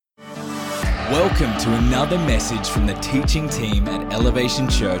Welcome to another message from the teaching team at Elevation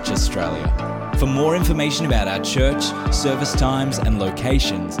Church Australia. For more information about our church, service times and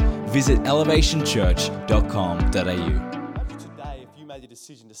locations, visit elevationchurch.com.au. Imagine today if you made the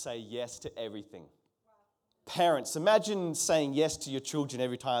decision to say yes to everything. Parents, imagine saying yes to your children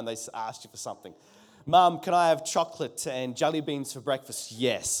every time they ask you for something. Mum, can I have chocolate and jelly beans for breakfast?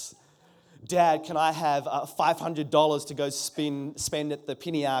 Yes. Dad, can I have $500 to go spend at the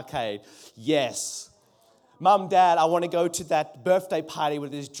Penny Arcade? Yes. Mum, Dad, I want to go to that birthday party where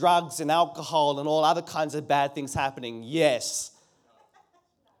there's drugs and alcohol and all other kinds of bad things happening. Yes.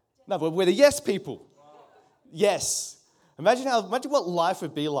 No, but we're the yes people. Yes. Imagine what life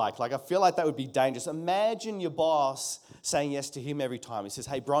would be like. Like, I feel like that would be dangerous. Imagine your boss saying yes to him every time. He says,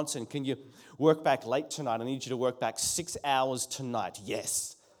 hey, Bronson, can you work back late tonight? I need you to work back 6 hours tonight.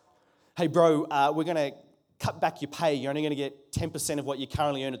 Yes. Hey, bro, we're going to cut back your pay. You're only going to get 10% of what you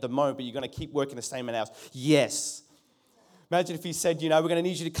currently earn at the moment, but you're going to keep working the same amount of hours. Yes. Imagine if he said, we're going to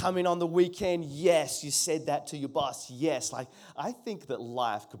need you to come in on the weekend. Yes. You said that to your boss. Yes. Like, I think that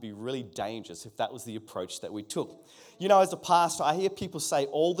life could be really dangerous if that was the approach that we took. As a pastor, I hear people say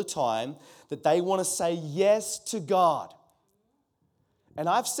all the time that they want to say yes to God. And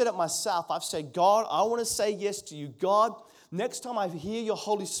I've said it myself. I've said, God, I want to say yes to you. God, next time I hear your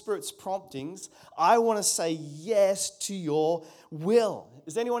Holy Spirit's promptings, I want to say yes to your will.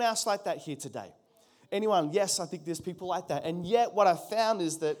 Is anyone else like that here today? Anyone? Yes, I think there's people like that. And yet what I found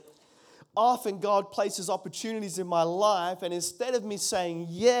is that often God places opportunities in my life, and instead of me saying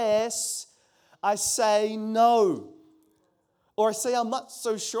yes, I say no. Or I say, I'm not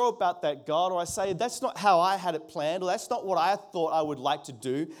so sure about that, God. Or I say, that's not how I had it planned. Or that's not what I thought I would like to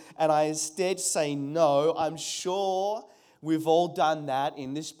do. And I instead say no. I'm sure we've all done that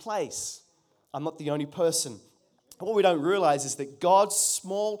in this place. I'm not the only person. What we don't realize is that God's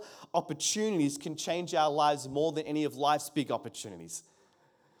small opportunities can change our lives more than any of life's big opportunities.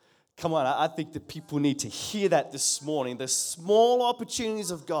 Come on, I think that people need to hear that this morning. The small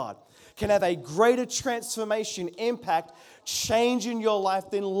opportunities of God can have a greater transformation, impact, change in your life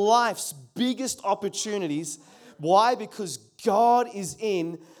than life's biggest opportunities. Why? Because God is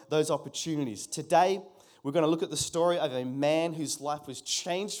in those opportunities. Today, we're going to look at the story of a man whose life was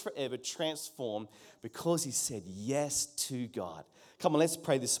changed forever, transformed, because he said yes to God. Come on, let's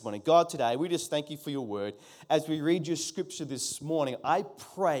pray this morning. God, today, we just thank you for your word. As we read your scripture this morning, I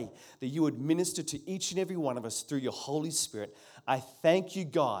pray that you would minister to each and every one of us through your Holy Spirit. I thank you,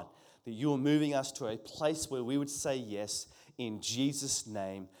 God, that you are moving us to a place where we would say yes. In Jesus'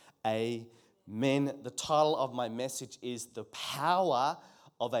 name, amen. The title of my message is The Power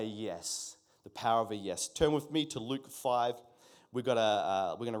of a Yes. The power of a yes. Turn with me to Luke 5. We're going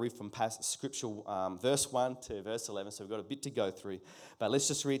to read from scripture verse 1 to verse 11, so we've got a bit to go through. But let's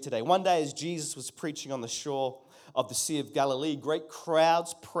just read today. One day as Jesus was preaching on the shore of the Sea of Galilee, great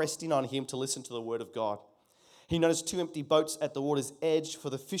crowds pressed in on him to listen to the word of God. He noticed 2 empty boats at the water's edge,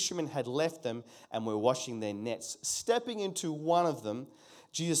 for the fishermen had left them and were washing their nets. Stepping into one of them,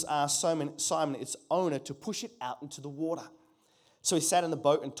 Jesus asked Simon, its owner, to push it out into the water. So he sat in the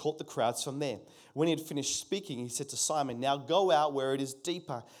boat and taught the crowds from there. When he had finished speaking, he said to Simon, now go out where it is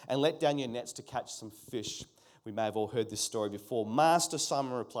deeper and let down your nets to catch some fish. We may have all heard this story before. Master,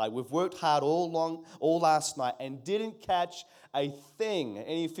 Simon replied, we've worked hard all last night and didn't catch a thing.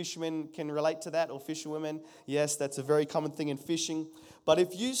 Any fishermen can relate to that, or fisherwomen? Yes, that's a very common thing in fishing. But if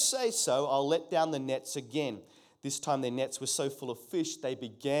you say so, I'll let down the nets again. This time their nets were so full of fish, they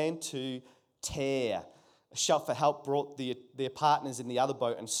began to tear. A shout for help brought their partners in the other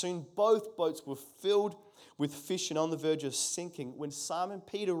boat, and soon both boats were filled with fish and on the verge of sinking. When Simon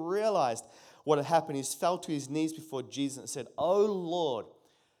Peter realized what had happened, he fell to his knees before Jesus and said, oh Lord,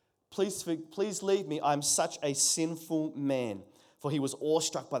 please leave me. I'm such a sinful man. For he was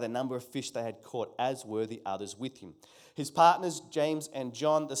awestruck by the number of fish they had caught, as were the others with him. His partners, James and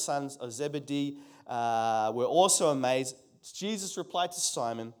John, the sons of Zebedee, were also amazed. Jesus replied to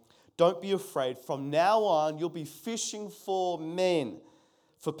Simon, don't be afraid. From now on, you'll be fishing for men,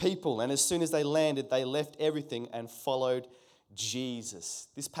 for people. And as soon as they landed, they left everything and followed Jesus.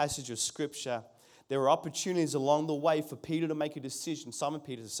 This passage of scripture, there were opportunities along the way for Peter to make a decision, Simon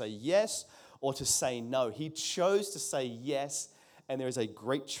Peter, to say yes or to say no. He chose to say yes, and there is a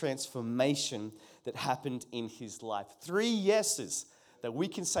great transformation that happened in his life. 3 yeses that we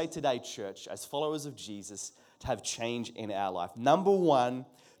can say today, church, as followers of Jesus, to have change in our life. Number 1,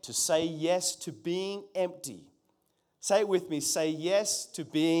 to say yes to being empty. Say it with me, say yes to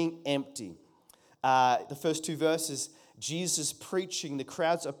being empty. The first 2 verses, Jesus preaching, the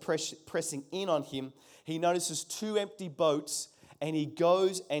crowds are pressing in on him. He notices 2 empty boats and he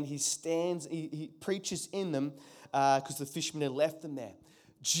goes and he stands, he preaches in them because the fishermen had left them there.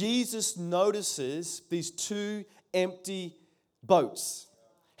 Jesus notices these two empty boats.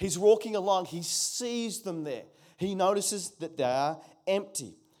 He's walking along. He sees them there. He notices that they are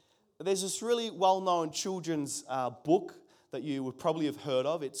empty. There's this really well-known children's book that you would probably have heard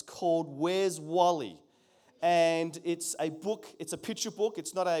of. It's called Where's Wally? And it's a book. It's a picture book.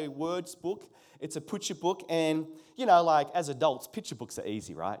 It's not a words book. It's a picture book. And, like as adults, picture books are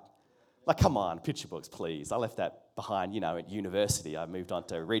easy, right? Like, come on, picture books, please. I left that behind, at university. I moved on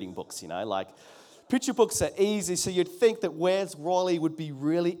to reading books, like picture books are easy. So you'd think that Where's Wally would be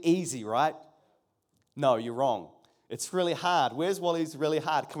really easy, right? No, you're wrong. It's really hard. Where's Wally is really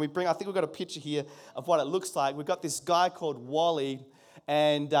hard. I think we've got a picture here of what it looks like. We've got this guy called Wally,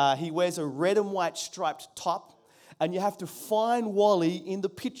 and he wears a red and white striped top, and you have to find Wally in the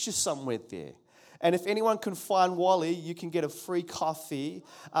picture somewhere there. And if anyone can find Wally, you can get a free coffee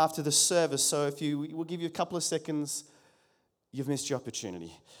after the service. So we'll give you a couple of seconds. You've missed your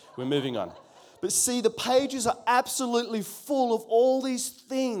opportunity. We're moving on. But see, the pages are absolutely full of all these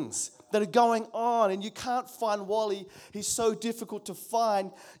things that are going on, and you can't find Wally. He's so difficult to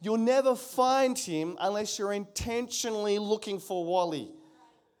find. You'll never find him unless you're intentionally looking for Wally.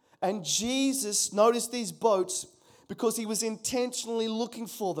 And Jesus noticed these boats because he was intentionally looking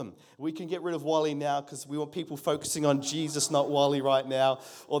for them. We can get rid of Wally now because we want people focusing on Jesus, not Wally right now,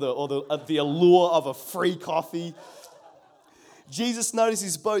 or the allure of a free coffee. Jesus noticed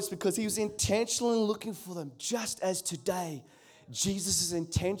his boats because he was intentionally looking for them, just as today Jesus is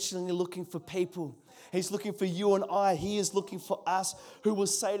intentionally looking for people. He's looking for you and I. He is looking for us who will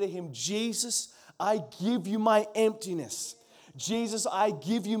say to him, Jesus, I give you my emptiness. Jesus, I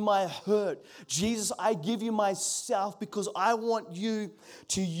give you my hurt. Jesus, I give you myself because I want you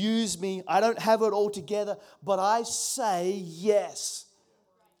to use me. I don't have it all together, but I say yes.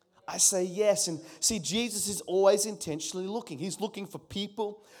 I say yes. And see, Jesus is always intentionally looking. He's looking for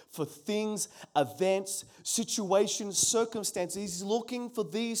people, for things, events, situations, circumstances. He's looking for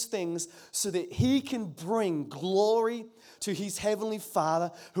these things so that he can bring glory to his heavenly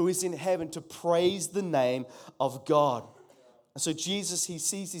Father who is in heaven to praise the name of God. And so Jesus, he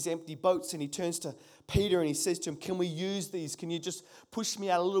sees these empty boats and he turns to Peter and he says to him, can we use these? Can you just push me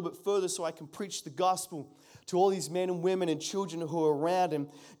out a little bit further so I can preach the gospel to all these men and women and children who are around him?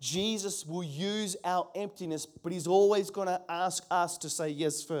 Jesus will use our emptiness, but he's always going to ask us to say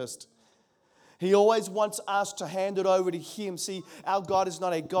yes first. He always wants us to hand it over to him. See, our God is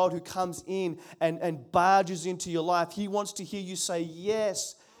not a God who comes in and barges into your life. He wants to hear you say,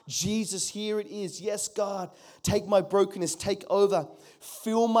 yes, Jesus, here it is. Yes, God, take my brokenness, take over.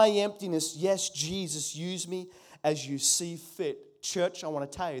 Fill my emptiness. Yes, Jesus, use me as you see fit. Church, I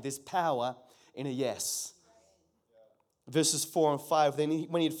want to tell you, there's power in a yes. Verses 4 and 5, then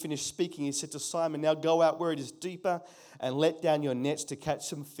when he had finished speaking, he said to Simon, now go out where it is deeper and let down your nets to catch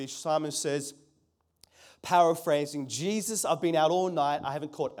some fish. Simon says, paraphrasing, Jesus, I've been out all night. I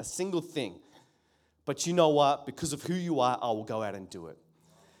haven't caught a single thing. But you know what? Because of who you are, I will go out and do it.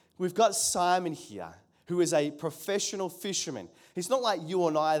 We've got Simon here, who is a professional fisherman. He's not like you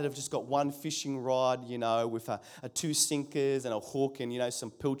and I that have just got one fishing rod, with a two sinkers and a hook and,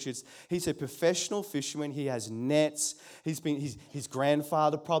 some pilchards. He's a professional fisherman. He has nets. His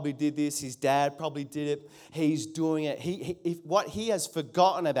grandfather probably did this. His dad probably did it. He's doing it. What he has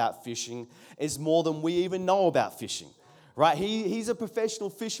forgotten about fishing is more than we even know about fishing, right? He's a professional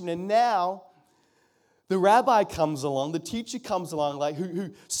fisherman, and now the rabbi comes along, the teacher comes along, who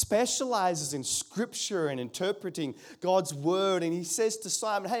specializes in scripture and interpreting God's word. And he says to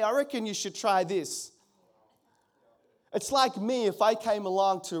Simon, hey, I reckon you should try this. It's like me if I came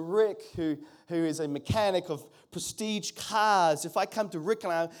along to Rick, who is a mechanic of prestige cars. If I come to Rick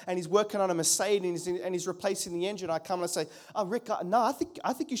and he's working on a Mercedes and he's replacing the engine, I come and I say, oh, Rick, no,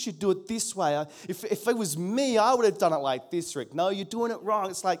 I think you should do it this way. If it was me, I would have done it like this, Rick. No, you're doing it wrong.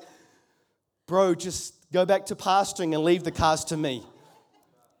 It's like, bro, just go back to pastoring and leave the cars to me.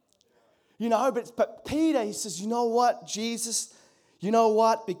 But Peter, he says, you know what, Jesus, you know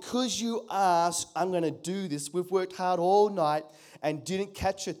what? Because you asked, I'm going to do this. We've worked hard all night and didn't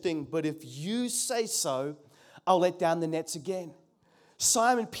catch a thing. But if you say so, I'll let down the nets again.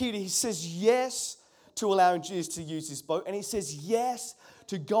 Simon Peter, he says yes to allowing Jesus to use his boat. And he says yes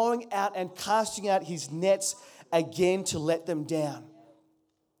to going out and casting out his nets again to let them down.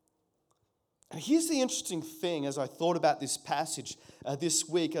 And here's the interesting thing as I thought about this passage this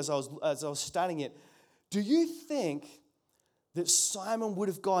week as I was studying it. Do you think that Simon would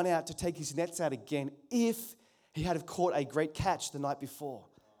have gone out to take his nets out again if he had caught a great catch the night before?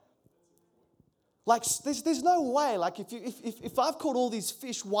 Like, there's no way. Like, if I've caught all these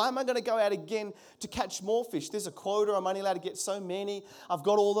fish, why am I going to go out again to catch more fish? There's a quota. I'm only allowed to get so many. I've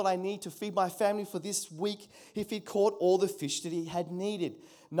got all that I need to feed my family for this week. If he'd caught all the fish that he had needed.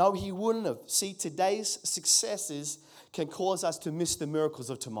 No, he wouldn't have. See, today's successes can cause us to miss the miracles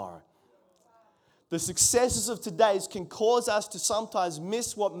of tomorrow. The successes of today's can cause us to sometimes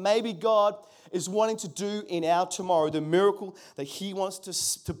miss what maybe God is wanting to do in our tomorrow, the miracle that he wants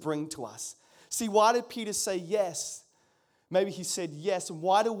to bring to us. See, why did Peter say yes? Maybe he said yes. And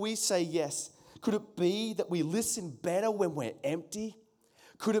why do we say yes? Could it be that we listen better when we're empty?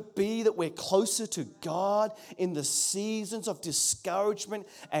 Could it be that we're closer to God in the seasons of discouragement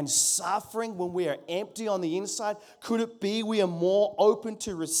and suffering when we are empty on the inside? Could it be we are more open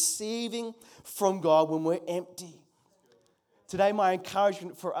to receiving from God when we're empty? Today, my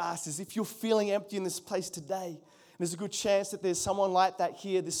encouragement for us is if you're feeling empty in this place today, there's a good chance that there's someone like that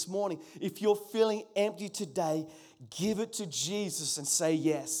here this morning. If you're feeling empty today, give it to Jesus and say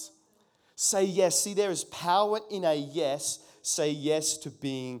yes. Say yes. See, there is power in a yes. Say yes to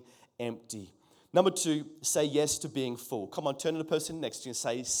being empty. Number 2, say yes to being full. Come on, turn to the person next to you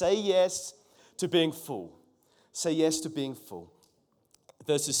and say yes to being full. Say yes to being full.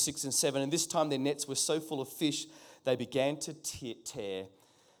 Verses 6 and 7, and this time their nets were so full of fish, they began to tear.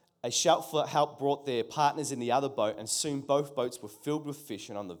 A shout for help brought their partners in the other boat, and soon both boats were filled with fish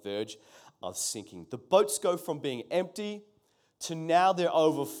and on the verge of sinking. The boats go from being empty to now they're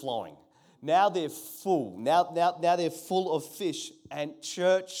overflowing. Now they're full. Now they're full of fish. And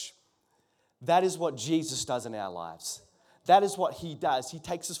church, that is what Jesus does in our lives. That is what he does. He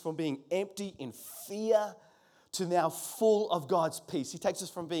takes us from being empty in fear to now full of God's peace. He takes us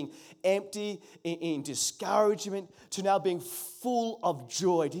from being empty in discouragement to now being full of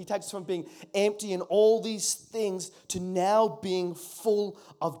joy. He takes us from being empty in all these things to now being full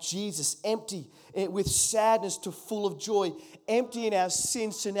of Jesus. Empty with sadness to full of joy. Empty in our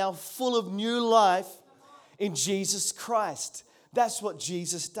sins to now full of new life in Jesus Christ. That's what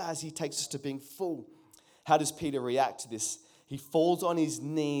Jesus does. He takes us to being full. How does Peter react to this? He falls on his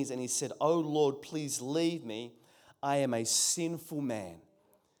knees and he said, "Oh Lord, please leave me. I am a sinful man."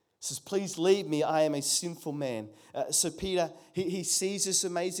 He says, "Please leave me. I am a sinful man." So Peter, he sees this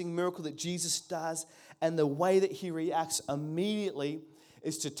amazing miracle that Jesus does, and the way that he reacts immediately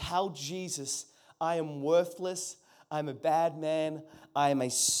is to tell Jesus, "I am worthless. I'm a bad man. I am a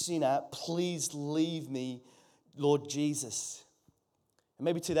sinner. Please leave me, Lord Jesus." And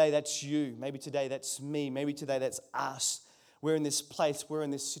maybe today that's you. Maybe today that's me. Maybe today that's us. We're in this place. We're in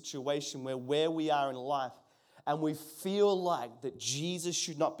this situation where we are in life, and we feel like that Jesus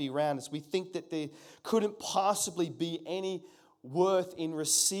should not be around us. We think that there couldn't possibly be any worth in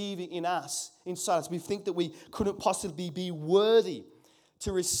receiving in us, inside us. We think that we couldn't possibly be worthy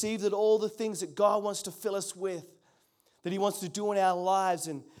to receive that all the things that God wants to fill us with, that he wants to do in our lives,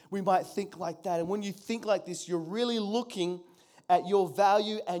 and we might think like that. And when you think like this, you're really looking at your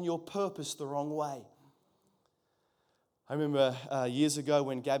value and your purpose the wrong way. I remember years ago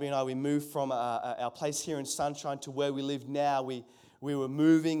when Gabby and I, we moved from our place here in Sunshine to where we live now. We were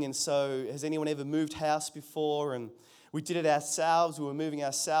moving, and so has anyone ever moved house before? And we did it ourselves. We were moving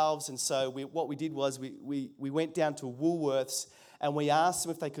ourselves, and so what we did was we went down to Woolworths and we asked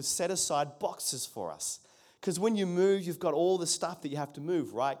them if they could set aside boxes for us. Because when you move, you've got all the stuff that you have to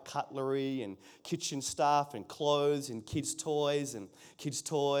move, right? Cutlery and kitchen stuff and clothes and kids' toys and kids'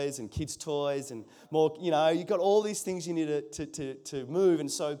 toys and kids' toys and more, you've got all these things you need to move. And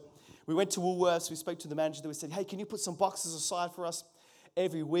so we went to Woolworths, we spoke to the manager there, we said, "Hey, can you put some boxes aside for us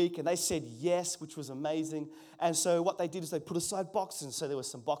every week?" And they said yes, which was amazing. And so what they did is they put aside boxes. And so there were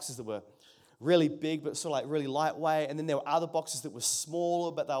some boxes that were really big, but sort of like really lightweight. And then there were other boxes that were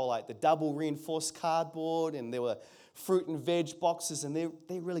smaller, but they were like the double reinforced cardboard. And there were fruit and veg boxes, and they're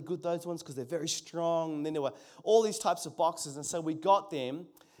really good, those ones, because they're very strong. And then there were all these types of boxes. And so we got them,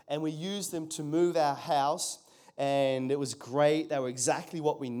 and we used them to move our house. And it was great. They were exactly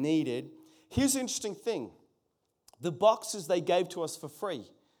what we needed. Here's the interesting thing. The boxes they gave to us for free.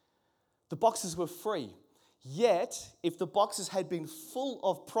 The boxes were free. Yet, if the boxes had been full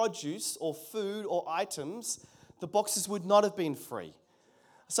of produce or food or items, the boxes would not have been free.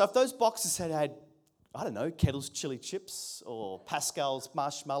 So if those boxes had, I don't know, Kettle's chili chips or Pascal's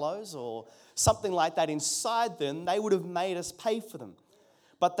marshmallows or something like that inside them, they would have made us pay for them.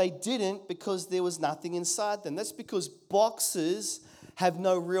 But they didn't, because there was nothing inside them. That's because boxes have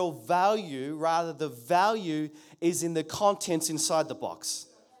no real value. Rather, the value is in the contents inside the box.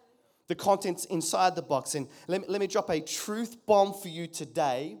 The contents inside the box. And let me drop a truth bomb for you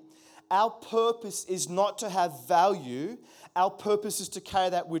today. Our purpose is not to have value. Our purpose is to carry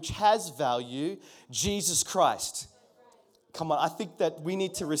that which has value, Jesus Christ. Come on, I think that we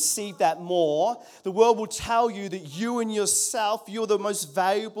need to receive that more. The world will tell you that you and yourself, you're the most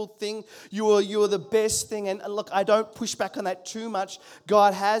valuable thing. You are the best thing. And look, I don't push back on that too much.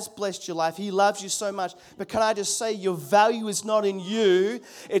 God has blessed your life. He loves you so much. But can I just say, your value is not in you.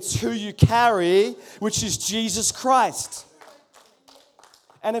 It's who you carry, which is Jesus Christ.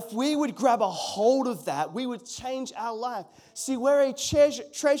 And if we would grab a hold of that, we would change our life. See, we're a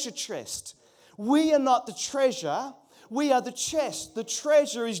treasure chest. We are not the treasure. We are the chest. The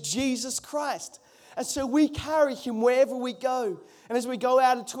treasure is Jesus Christ. And so we carry him wherever we go. And as we go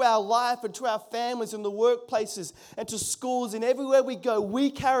out into our life and to our families and the workplaces and to schools and everywhere we go,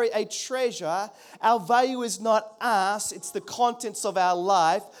 we carry a treasure. Our value is not us. It's the contents of our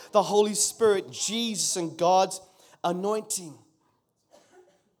life, the Holy Spirit, Jesus, and God's anointing.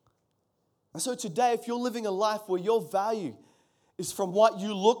 And so today, if you're living a life where your value is from what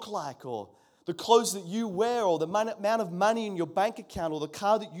you look like, or the clothes that you wear, or the amount of money in your bank account, or the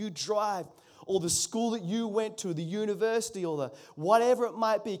car that you drive, or the school that you went to, the university, or the whatever it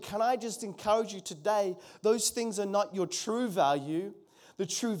might be, can I just encourage you today, those things are not your true value. The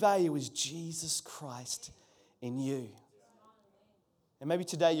true value is Jesus Christ in you. And maybe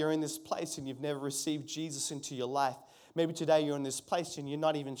today you're in this place and you've never received Jesus into your life. Maybe today you're in this place and you're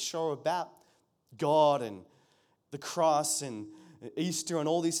not even sure about God and the cross and Easter and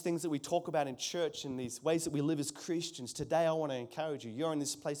all these things that we talk about in church and these ways that we live as Christians. Today I want to encourage you. You're in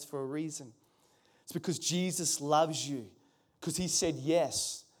this place for a reason. It's because Jesus loves you, because he said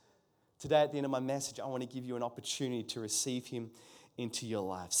yes. Today at the end of my message, I want to give you an opportunity to receive him into your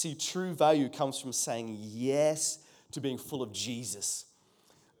life. See, true value comes from saying yes to being full of Jesus.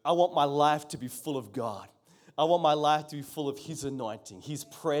 I want my life to be full of God. I want my life to be full of his anointing, his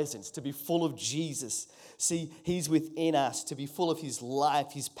presence, to be full of Jesus. See, he's within us, to be full of his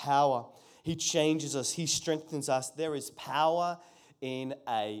life, his power. He changes us. He strengthens us. There is power in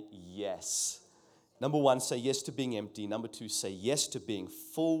a yes. Number one, say yes to being empty. Number two, say yes to being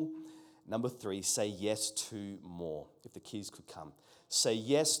full. Number three, say yes to more. If the keys could come. Say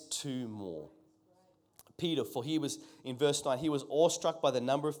yes to more. Peter, for he was, in verse 9, he was awestruck by the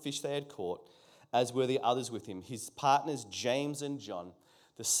number of fish they had caught, as were the others with him. His partners, James and John,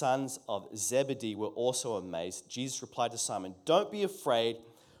 the sons of Zebedee, were also amazed. Jesus replied to Simon, "Don't be afraid.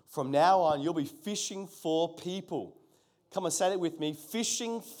 From now on, you'll be fishing for people." Come on, say that with me.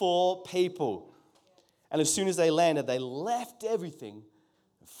 Fishing for people. And as soon as they landed, they left everything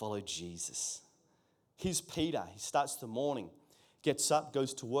and followed Jesus. Here's Peter. He starts the morning, gets up,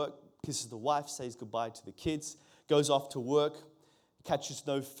 goes to work, kisses the wife, says goodbye to the kids, goes off to work, catches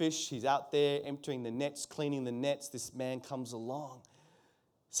no fish. He's out there emptying the nets, cleaning the nets. This man comes along,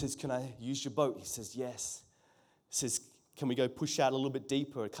 says, "Can I use your boat?" He says, "Yes." He says, "Can we go push out a little bit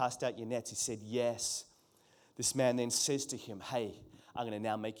deeper and cast out your nets?" He said, "Yes." This man then says to him, "Hey, I'm going to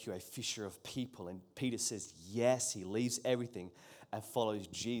now make you a fisher of people." And Peter says, yes. He leaves everything and follows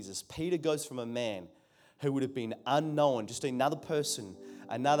Jesus. Peter goes from a man who would have been unknown, just another person,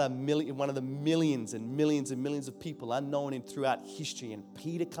 one of the millions and millions and millions of people unknown in throughout history. And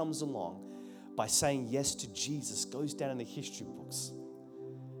Peter comes along by saying yes to Jesus, goes down in the history books,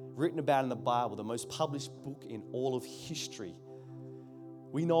 written about in the Bible, the most published book in all of history.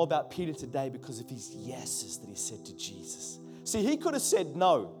 We know about Peter today because of his yeses that he said to Jesus. See, he could have said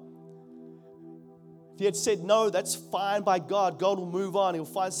no. If he had said no, that's fine by God. God will move on. He'll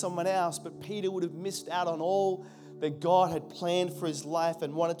find someone else. But Peter would have missed out on all that God had planned for his life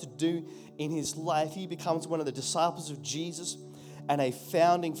and wanted to do in his life. He becomes one of the disciples of Jesus and a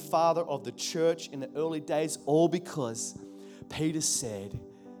founding father of the church in the early days, all because Peter said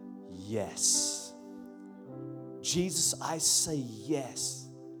yes. Jesus, I say yes.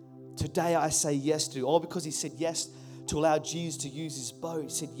 Today I say yes to, all because he said yes to allow Jesus to use his boat. He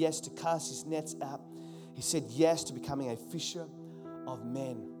said yes to cast his nets out. He said yes to becoming a fisher of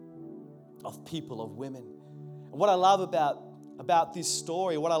men, of people, of women. And what I love about this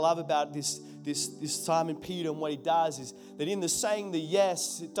story, what I love about this Simon Peter and what he does is that in the saying the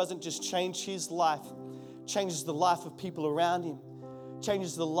yes, it doesn't just change his life, it changes the life of people around him, it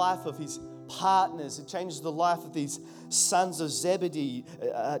changes the life of his partners, it changes the life of these sons of Zebedee,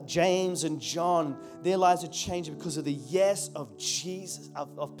 James and John. Their lives are changed because of the yes of Jesus,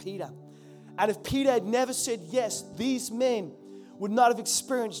 of Peter. And if Peter had never said yes, these men would not have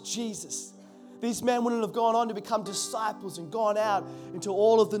experienced Jesus. These men wouldn't have gone on to become disciples and gone out into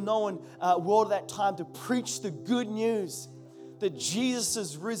all of the known world at that time to preach the good news that Jesus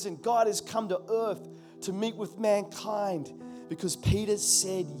has risen. God has come to earth to meet with mankind because Peter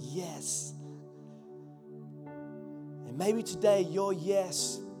said yes. And Maybe today your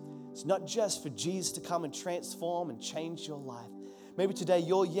yes is not just for Jesus to come and transform and change your life. Maybe today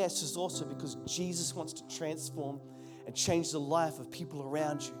your yes is also because Jesus wants to transform and change the life of people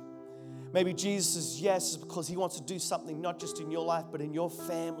around you. Maybe Jesus' yes is because he wants to do something not just in your life, but in your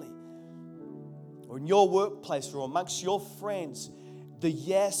family or in your workplace or amongst your friends. The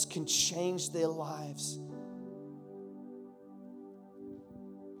yes can change their lives.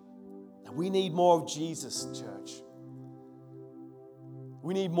 Now, we need more of Jesus, church.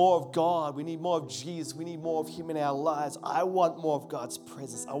 We need more of God. We need more of Jesus. We need more of him in our lives. I want more of God's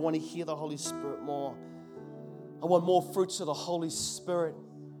presence. I want to hear the Holy Spirit more. I want more fruits of the Holy Spirit.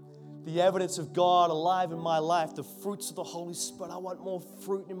 The evidence of God alive in my life, the fruits of the Holy Spirit. I want more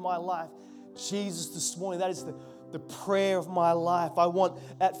fruit in my life. Jesus, this morning, that is the prayer of my life. I want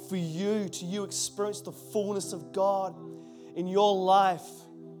that for you, to you experience the fullness of God in your life.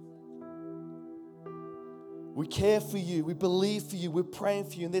 We care for you. We believe for you. We're praying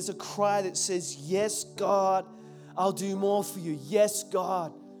for you. And there's a cry that says, yes, God, I'll do more for you. Yes,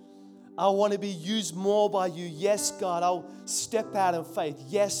 God, I want to be used more by you. Yes, God, I'll step out in faith.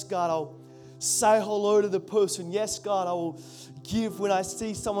 Yes, God, I'll say hello to the person. Yes, God, I will give when I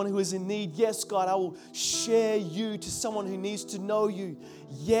see someone who is in need. Yes, God, I will share you to someone who needs to know you.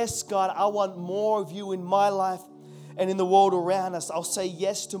 Yes, God, I want more of you in my life and in the world around us. I'll say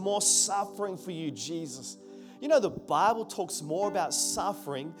yes to more suffering for you, Jesus. You know, the Bible talks more about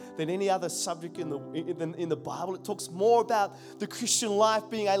suffering than any other subject in the Bible. It talks more about the Christian life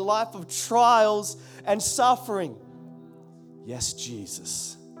being a life of trials and suffering. Yes,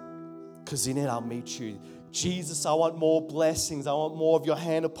 Jesus, because in it I'll meet you. Jesus, I want more blessings. I want more of your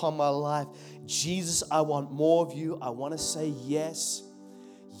hand upon my life. Jesus, I want more of you. I want to say yes,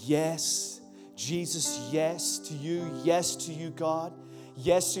 yes. Jesus, yes to you, God.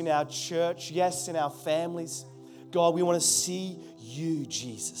 Yes in our church, yes in our families. God, we want to see you,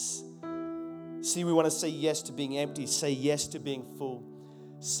 Jesus. See, we want to say yes to being empty, say yes to being full,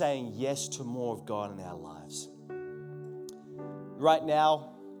 saying yes to more of God in our lives. Right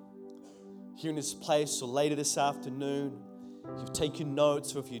now, here in this place or later this afternoon, if you've taken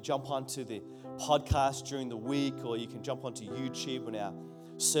notes or if you jump onto the podcast during the week or you can jump onto YouTube when our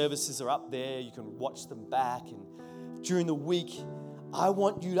services are up there, you can watch them back. And during the week, I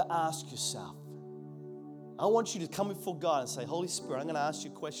want you to ask yourself, I want you to come before God and say, Holy Spirit, I'm going to ask you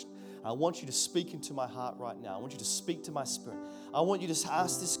a question. I want you to speak into my heart right now. I want you to speak to my spirit. I want you to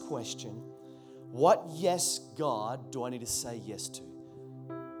ask this question. What yes, God, do I need to say yes to?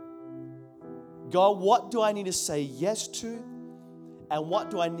 God, what do I need to say yes to? And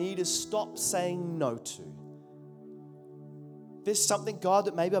what do I need to stop saying no to? There's something, God,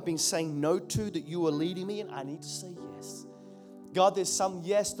 that maybe I've been saying no to that you are leading me in. I need to say yes. God, there's some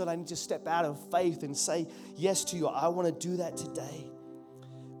yes that I need to step out of faith and say yes to you. I want to do that today.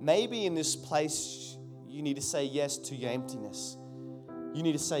 Maybe in this place, you need to say yes to your emptiness. You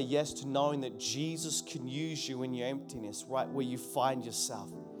need to say yes to knowing that Jesus can use you in your emptiness, right where you find yourself.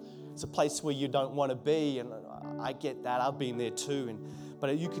 It's a place where you don't want to be, and I get that. I've been there too.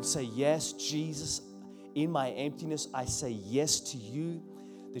 But you can say, yes, Jesus, in my emptiness, I say yes to you.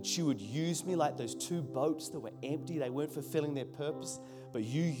 That you would use me like those two boats that were empty. They weren't fulfilling their purpose, but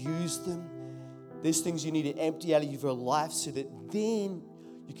you used them. There's things you need to empty out of your life so that then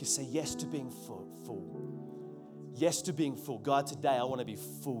you can say yes to being full. Yes to being full. God, today I want to be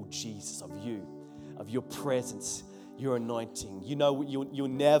full, Jesus, of you, of your presence, your anointing. You know, we'll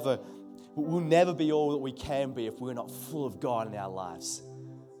never be all that we can be if we're not full of God in our lives.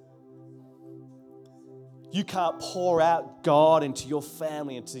 You can't pour out God into your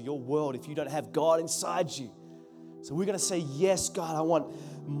family, into your world if you don't have God inside you. So we're going to say, yes, God, I want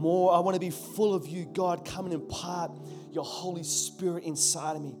more. I want to be full of you. God, come and impart your Holy Spirit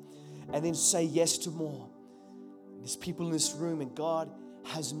inside of me. And then say yes to more. There's people in this room and God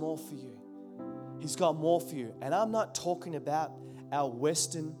has more for you. He's got more for you. And I'm not talking about our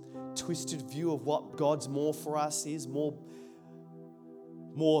Western twisted view of what God's more for us is, more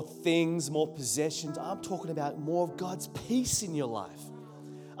things, more possessions. I'm talking about more of God's peace in your life.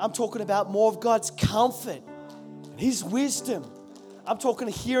 I'm talking about more of God's comfort, His wisdom. I'm talking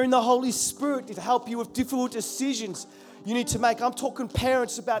hearing the Holy Spirit to help you with difficult decisions you need to make. I'm talking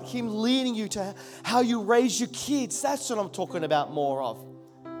parents about Him leading you to how you raise your kids. That's what I'm talking about more of.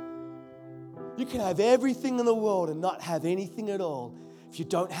 You can have everything in the world and not have anything at all if you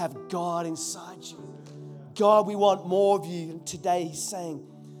don't have God inside you. God, we want more of you. And today He's saying,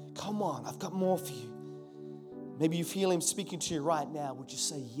 come on, I've got more for you. Maybe you feel Him speaking to you right now. Would you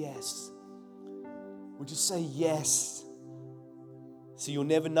say yes? Would you say yes? So you'll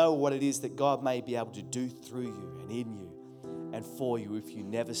never know what it is that God may be able to do through you and in you and for you if you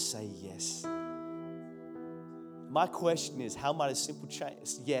never say yes. My question is, how might a simple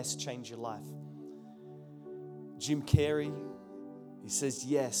yes change your life? Jim Carrey, he says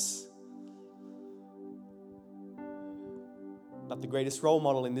yes. Not the greatest role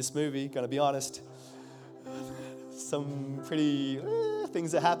model in this movie, gonna be honest. Some pretty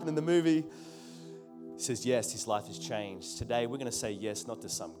things that happen in the movie. He says yes, his life has changed. Today we're gonna say yes, not to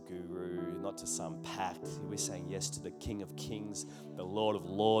some guru, not to some pact. We're saying yes to the King of Kings, the Lord of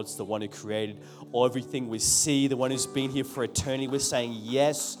Lords, the one who created everything we see, the one who's been here for eternity. We're saying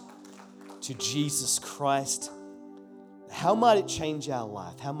yes to Jesus Christ. How might it change our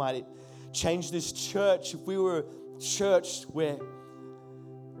life? How might it change this church if we were a church where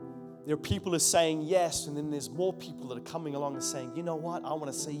there are people who are saying yes, and then there's more people that are coming along and saying, you know what, I want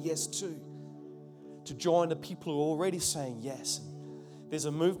to say yes too. To join the people who are already saying yes. And there's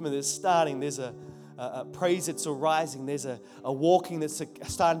a movement that's starting. There's a praise that's arising. There's a walking that's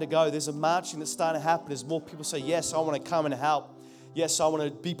starting to go. There's a marching that's starting to happen. As more people say, yes, I want to come and help. Yes, I want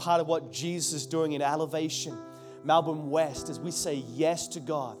to be part of what Jesus is doing in Elevation, Melbourne West, as we say yes to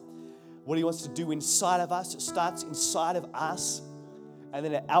God. What He wants to do inside of us, it starts inside of us, and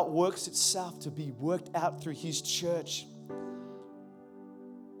then it outworks itself to be worked out through His church.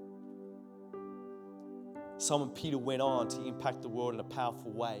 Simon Peter went on to impact the world in a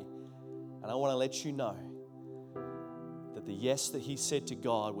powerful way. And I want to let you know that the yes that he said to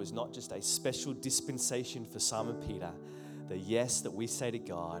God was not just a special dispensation for Simon Peter. The yes that we say to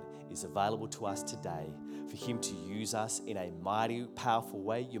God is available to us today for Him to use us in a mighty, powerful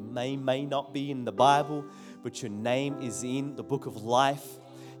way. Your name may not be in the Bible, but your name is in the book of life.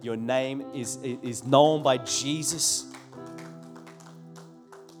 Your name is known by Jesus.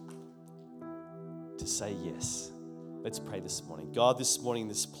 To say yes. Let's pray this morning. God, this morning in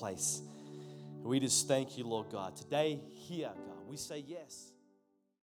this place, we just thank you, Lord God. Today, here, God, we say yes.